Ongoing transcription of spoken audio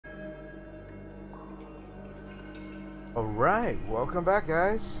Alright, welcome back,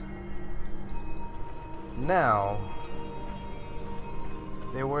 guys. Now,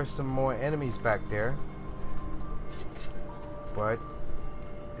 there were some more enemies back there. But,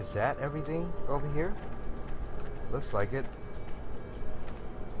 is that everything over here? Looks like it.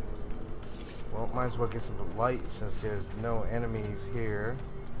 Well, might as well get some light since there's no enemies here.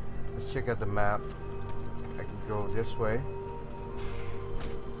 Let's check out the map. I can go this way.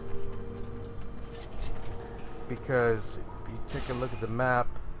 Because if you take a look at the map,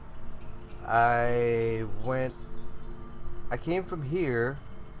 I came from here,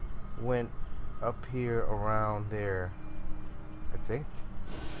 went up here around there, I think.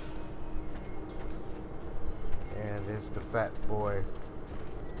 And there's the fat boy.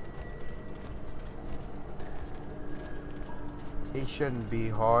 He shouldn't be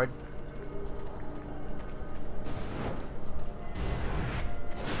hard.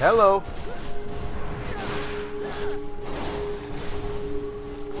 Hello.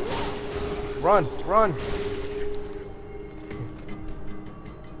 Run, run.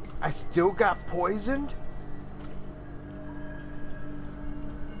 I still got poisoned?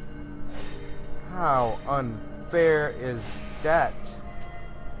 How unfair is that?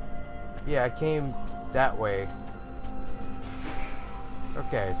 Yeah, I came that way.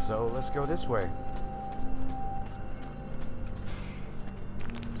 Okay, so let's go this way.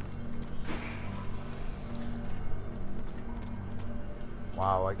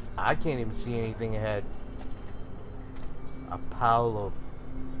 Wow, I can't even see anything ahead. A pile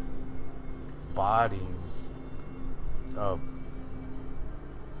of bodies.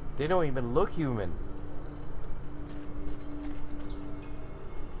 They don't even look human.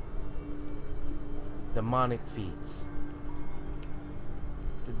 Demonic feats.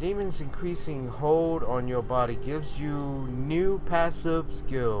 The demon's increasing hold on your body gives you new passive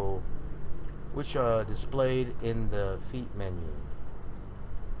skill, which are displayed in the feat menu.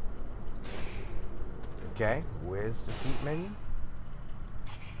 Okay, where's the feat menu?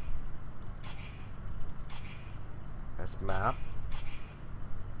 That's map.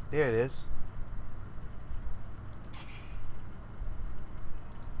 There it is.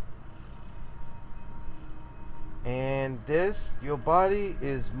 And this, your body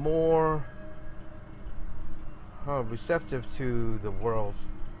is more receptive to the world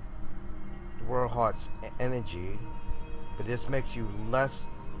heart's energy, but this makes you less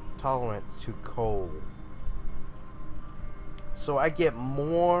tolerant to cold. So I get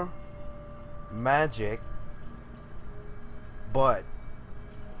more magic, but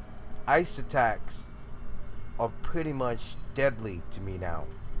ice attacks are pretty much deadly to me now.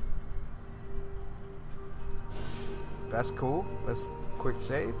 That's cool. Let's quick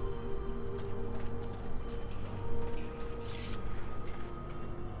save.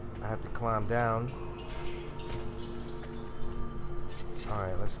 I have to climb down.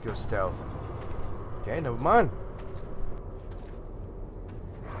 Alright, let's go stealth. Okay, never mind.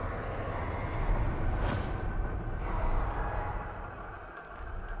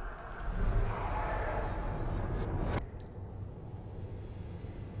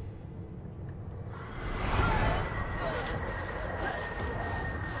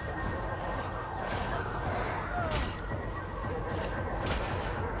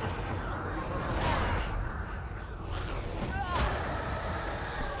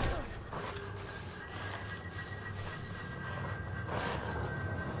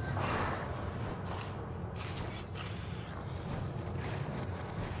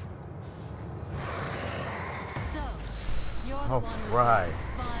 All right.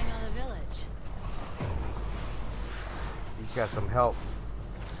 He's got some help.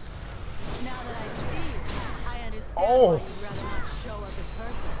 Now that I see you, I understand Oh! why you'd rather not show up in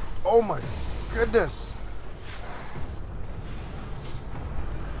person. Oh my goodness!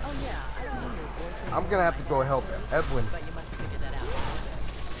 Oh yeah, I don't know your boyfriend. I'm gonna have to go help Edwin. But you must have figured that out.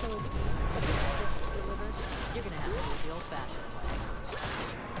 So, delivered, you're gonna have to do the old-fashioned way.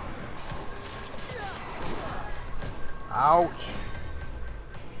 Ouch!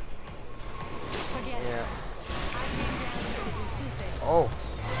 Forget Yeah. it. I came down here to do two things. Oh. Look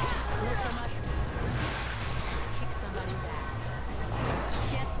for mushrooms. Kick somebody back.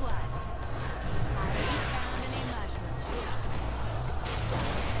 Guess what? I ain't found any mushrooms.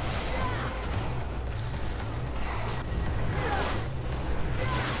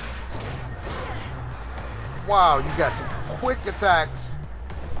 Wow, you got some quick attacks.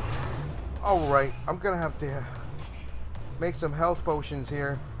 Alright, I'm gonna have to make some health potions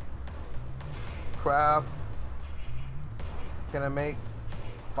here. Crap. Can I make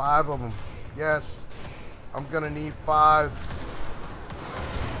 5 of them? Yes. I'm gonna need 5.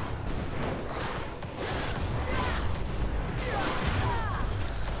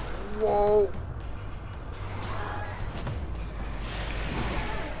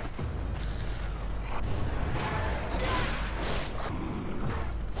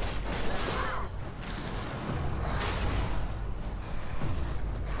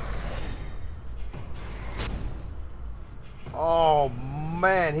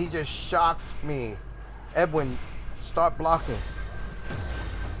 man, he just shocked me. Edwin, start blocking.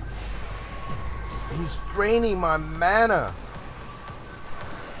 He's draining my mana.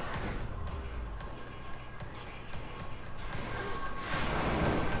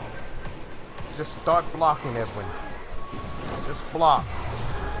 Just start blocking, Edwin. Just block.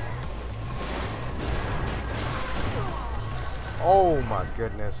 Oh my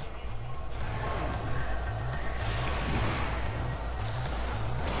goodness.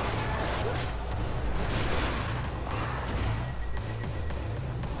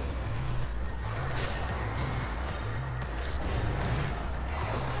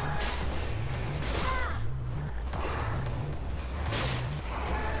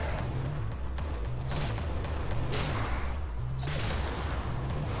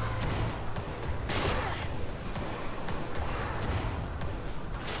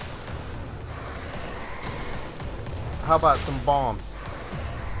 How about some bombs?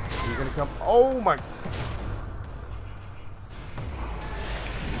 You're gonna come. Oh my.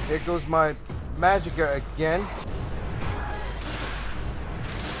 There goes my Magicka again.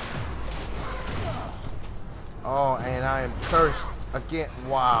 Oh, and I am cursed again.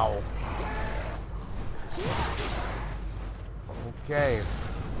 Wow. Okay.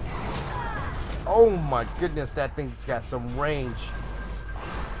 Oh my goodness, that thing's got some range.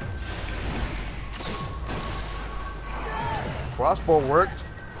 Crossbow worked.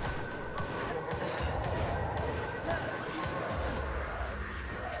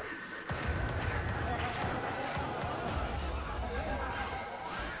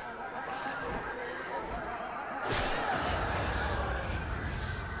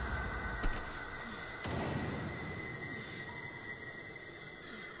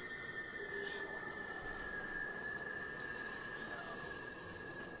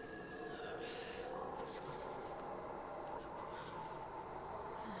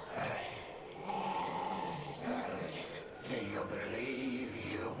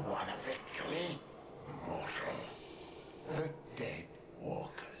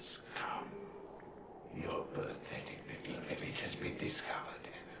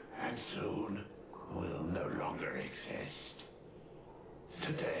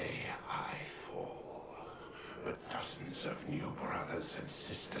 Today I fall, but dozens of new brothers and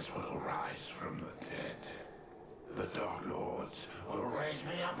sisters will rise from the dead. The Dark Lords will raise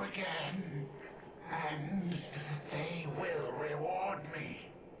me up again, and they will reward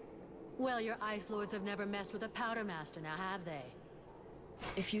me. Well, your Ice Lords have never messed with a Powder Master, now have they?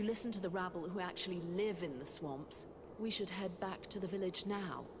 If you listen to the rabble who actually live in the swamps, we should head back to the village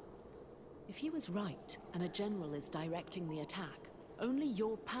now. If he was right, and a general is directing the attack, only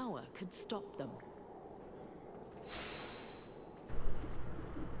your power could stop them.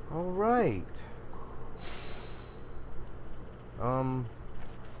 All right.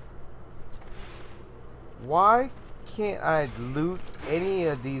 Why can't I loot any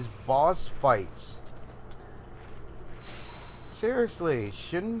of these boss fights? Seriously,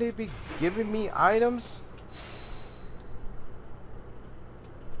 shouldn't they be giving me items?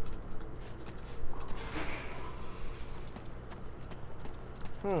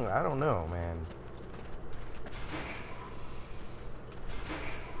 I don't know, man.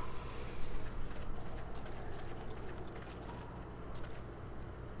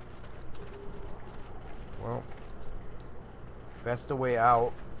 Well, that's the way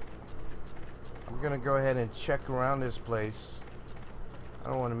out. I'm gonna go ahead and check around this place. I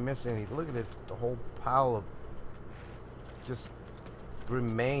don't want to miss any. Look at this, the whole pile of just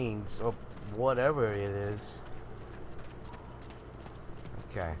remains of whatever it is.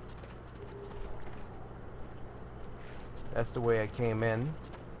 Okay. That's the way I came in.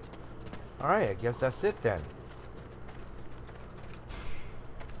 Alright, I guess that's it then.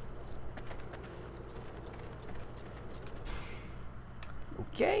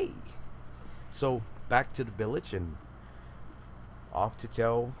 Okay. So, back to the village and off to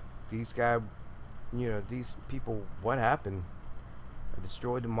tell these guys, these people what happened. I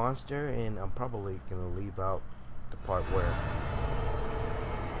destroyed the monster, and I'm probably gonna leave out the part where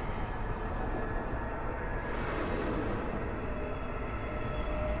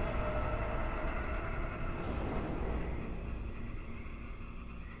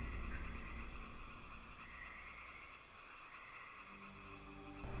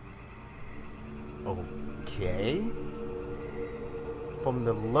okay. From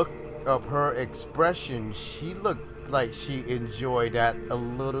the look of her expression, she looked like she enjoyed that a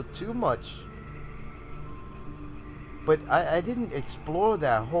little too much. But I didn't explore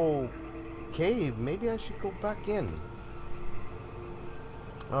that whole cave. Maybe I should go back in.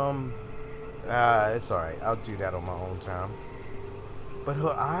 It's alright. I'll do that on my own time. But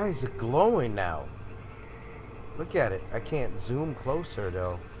her eyes are glowing now. Look at it. I can't zoom closer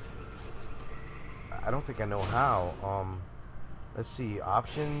though. I don't think I know how. Let's see.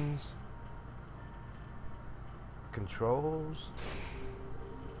 Options. Controls.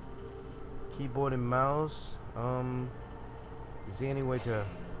 Keyboard and mouse. Is there any way to...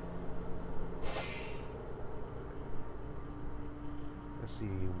 Let's see.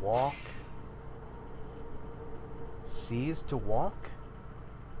 Walk. C is to walk.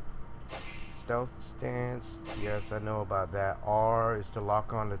 Stealth stance. Yes, I know about that. R is to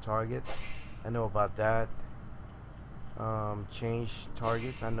lock on the target. I know about that. Change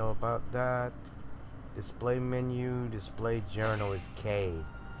targets. I know about that. Display menu. Display journal is K.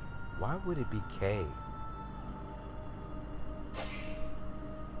 Why would it be K?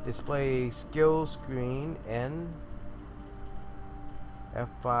 Display skill screen N.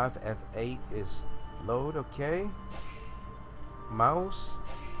 F5, F8 is load. Okay. Mouse.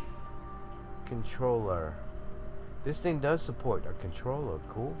 Controller. This thing does support a controller.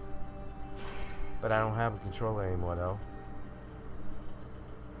 Cool. But I don't have a controller anymore though.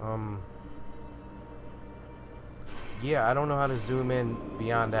 Yeah, I don't know how to zoom in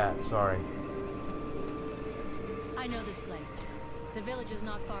beyond that. Sorry. I know this place. The village is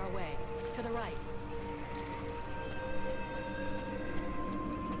not far away. To the right.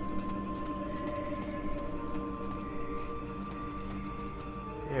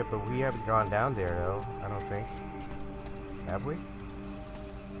 Yeah, but we haven't gone down there though, I don't think. Have we?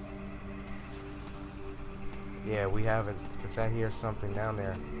 Yeah, we haven't, because I hear something down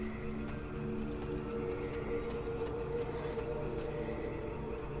there.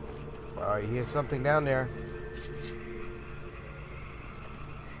 Alright, you hear something down there.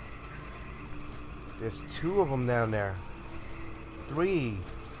 There's 2 of them down there. 3.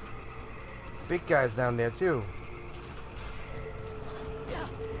 Big guys down there too.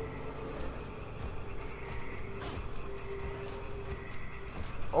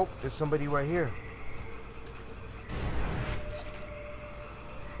 Oh, there's somebody right here.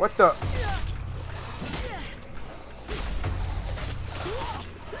 What the?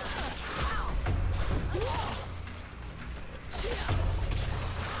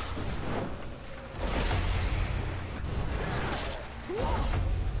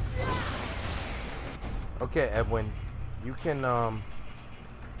 Okay, Edwin, you can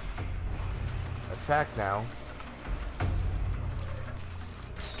attack now.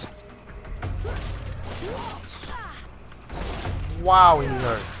 Wow, he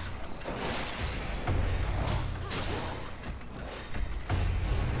hurts.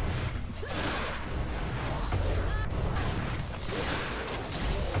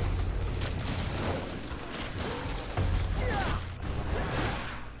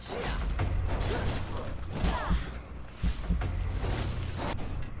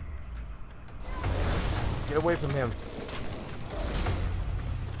 Get away from him.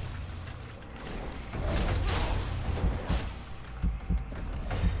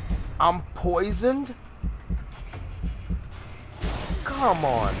 I'm poisoned? Come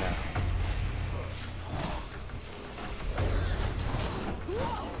on now.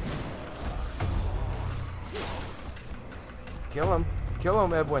 Kill him. Kill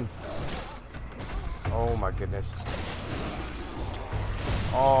him, Edwin. Oh my goodness.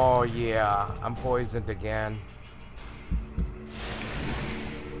 Oh yeah, I'm poisoned again.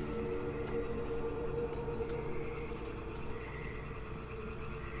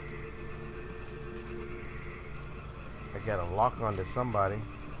 I gotta lock onto somebody.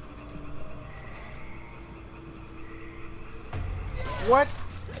 What?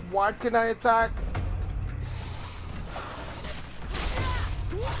 Why couldn't I attack?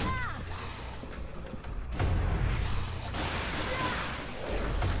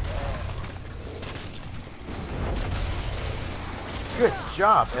 Good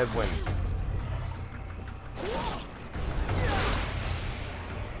job, Edwin.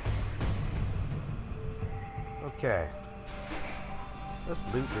 Okay. Let's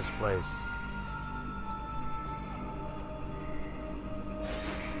loot this place.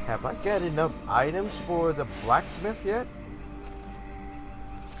 Have I got enough items for the blacksmith yet?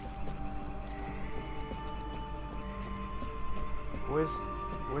 Where's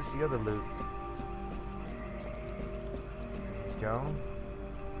the other loot? Go.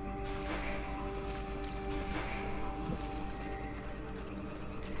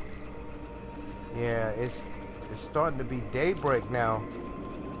 Yeah, it's starting to be daybreak now.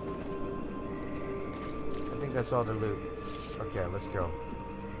 I think that's all the loot. Okay, let's go.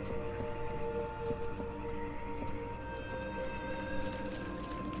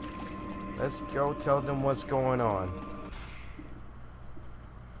 Let's go tell them what's going on.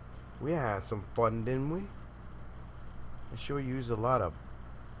 We had some fun, didn't we? I sure used a lot of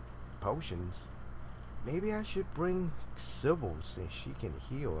potions. Maybe I should bring Sybil since she can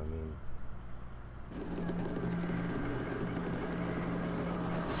heal. I mean,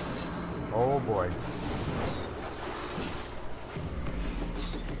 oh boy.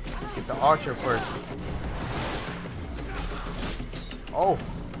 Get the archer first. Oh.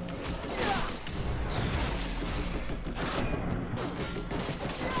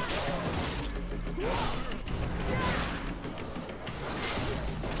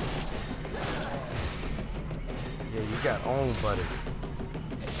 Yeah, you got owned, buddy.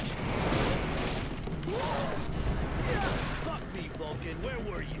 Fuck me, Vulcan. Where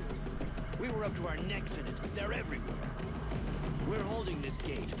were you? We were up to our necks in it. They're everywhere. We're holding this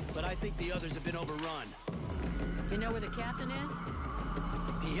gate, but I think the others have been overrun. You know where the captain is?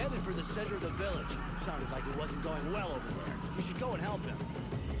 He headed for the center of the village. Sounded like it wasn't going well over there. You should go and help him.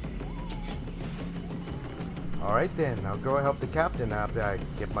 Alright then, I'll go help the captain after I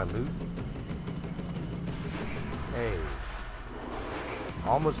get my loot. Hey.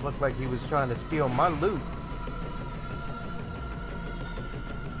 Almost looked like he was trying to steal my loot.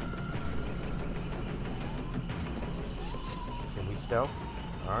 Can we stealth?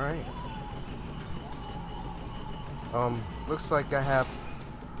 Alright. Looks like I have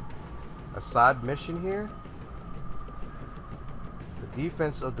a side mission here. The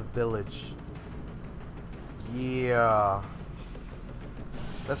defense of the village. Yeah.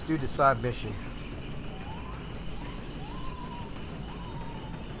 Let's do the side mission.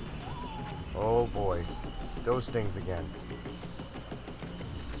 Oh boy. It's those things again.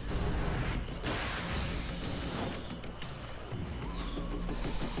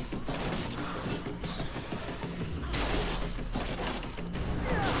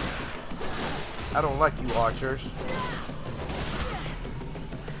 I don't like you archers.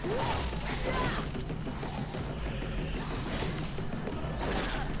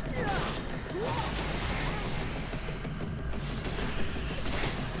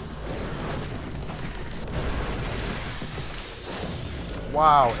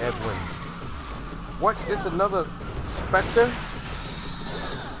 Wow, Edwin. What? This another Spectre?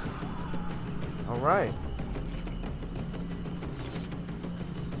 Alright.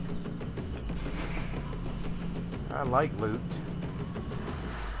 I like loot.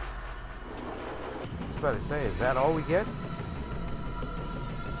 I was about to say, is that all we get?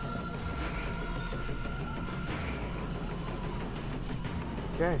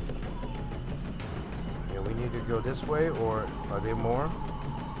 Okay. Yeah, we need to go this way, or are there more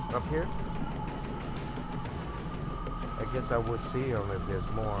up here? I guess I would see them if there's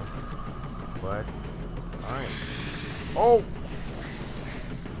more. But, alright. Oh!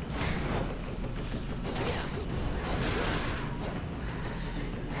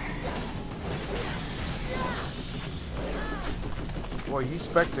 Boy, you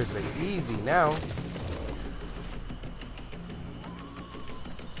Spectres are easy now.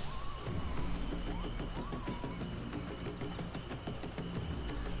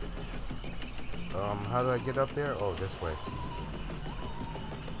 How do I get up there? Oh, this way.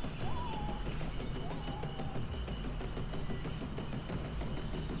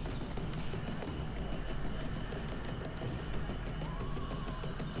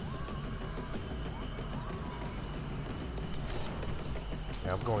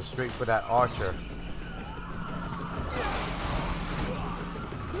 Yeah, I'm going straight for that archer.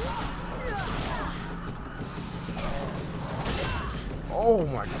 Oh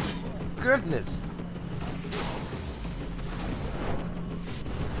my goodness.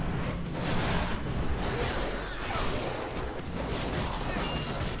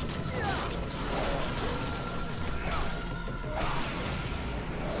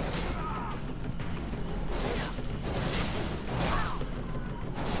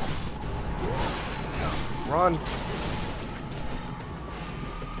 Run.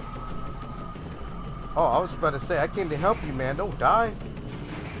 Oh, I was about to say, I came to help you, man. Don't die.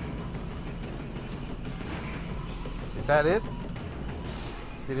 Is that it?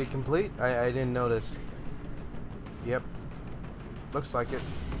 Did it complete? I didn't notice. Yep. Looks like it.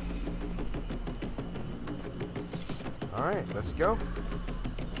 Alright, let's go.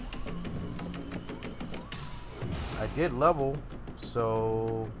 I did level,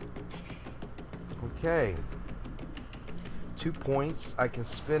 so... Okay. 2 points I can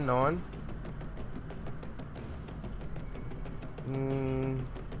spend on.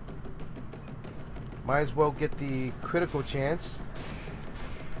 Might as well get the critical chance.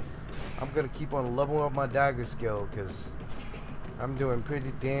 I'm gonna keep on leveling up my dagger skill because I'm doing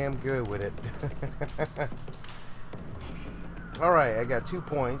pretty damn good with it. Alright, I got 2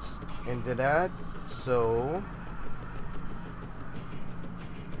 points into that, so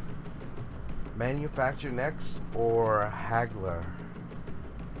manufacture next or haggler?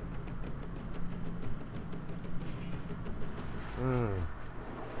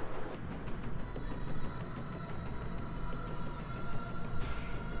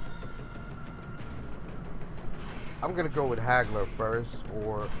 I'm gonna go with haggler first,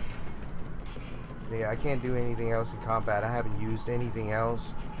 or yeah, I can't do anything else in combat. I haven't used anything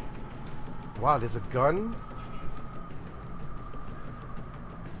else. Wow, there's a gun?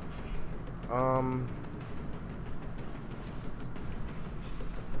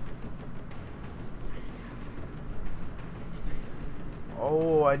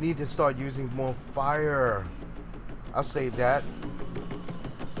 Oh, I need to start using more fire. I'll save that,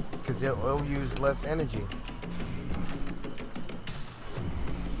 because it'll use less energy.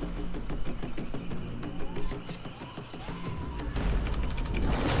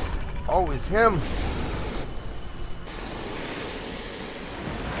 Oh, it's him.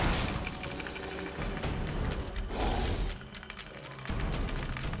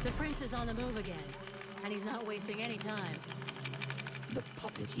 The prince is on the move again, and he's not wasting any time. The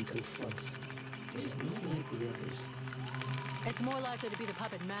puppet he confronts is not like the others. It's more likely to be the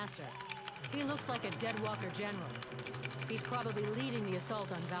puppet master. He looks like a Dead Walker general. He's probably leading the assault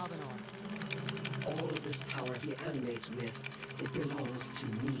on Valvanor. All of this power he animates with, it belongs to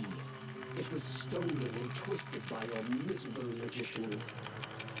me. It was stolen and twisted by your miserable magicians.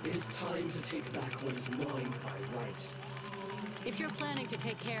 It is time to take back what is mine by right. If you're planning to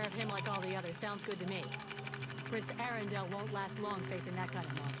take care of him like all the others, sounds good to me. Prince Arundel won't last long facing that kind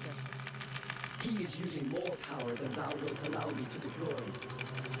of monster. He is using more power than thou wilt allow me to deploy.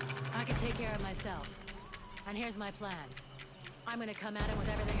 I can take care of myself. And here's my plan. I'm gonna come at him with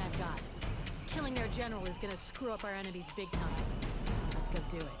everything I've got. Killing their general is gonna screw up our enemies big time. Let's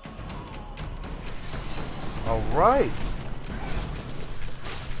go do it. All right.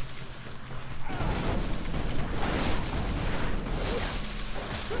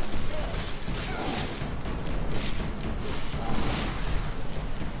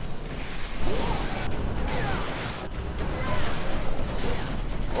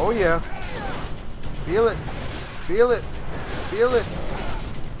 Oh yeah. Feel it. Feel it. Feel it.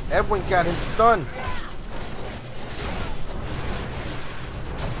 Edwin got him stunned.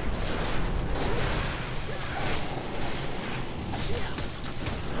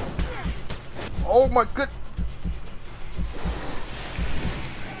 Oh my good.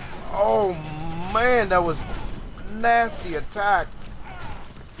 Oh man, that was nasty attack.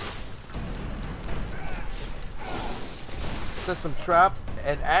 Set some trap,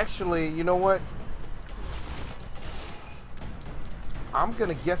 and actually, you know what? I'm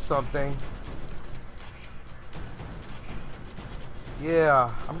gonna get something. Yeah,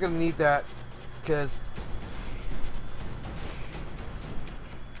 I'm gonna need that, because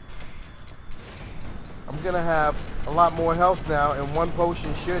I'm gonna have a lot more health now, and one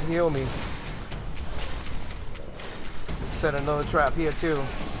potion should heal me. Set another trap here too.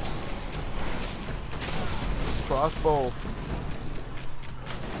 Crossbow.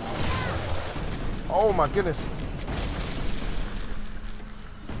 Oh my goodness.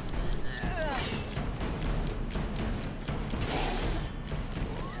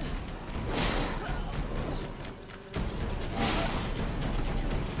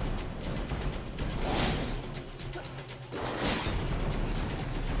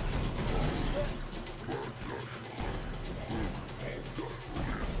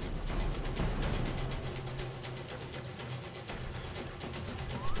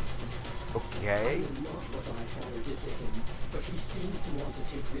 Okay. I know not what my father did to him, but he seems to want to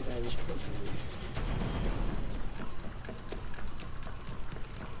take revenge personally.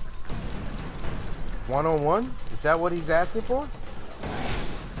 One-on-one? Is that what he's asking for?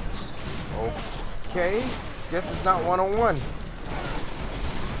 Okay. Guess it's not one-on-one.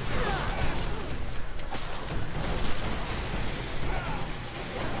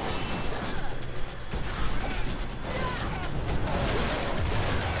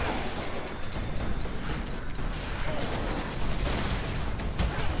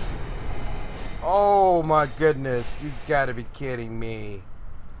 Oh my goodness, you gotta be kidding me.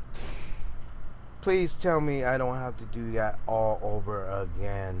 Please tell me I don't have to do that all over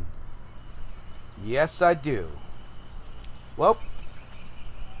again. Yes, I do. Well,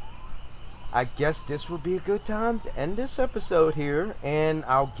 I guess this would be a good time to end this episode here, and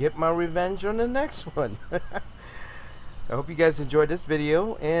I'll get my revenge on the next one. I hope you guys enjoyed this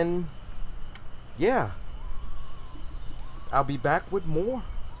video, and yeah, I'll be back with more.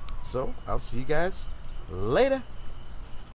 So, I'll see you guys later.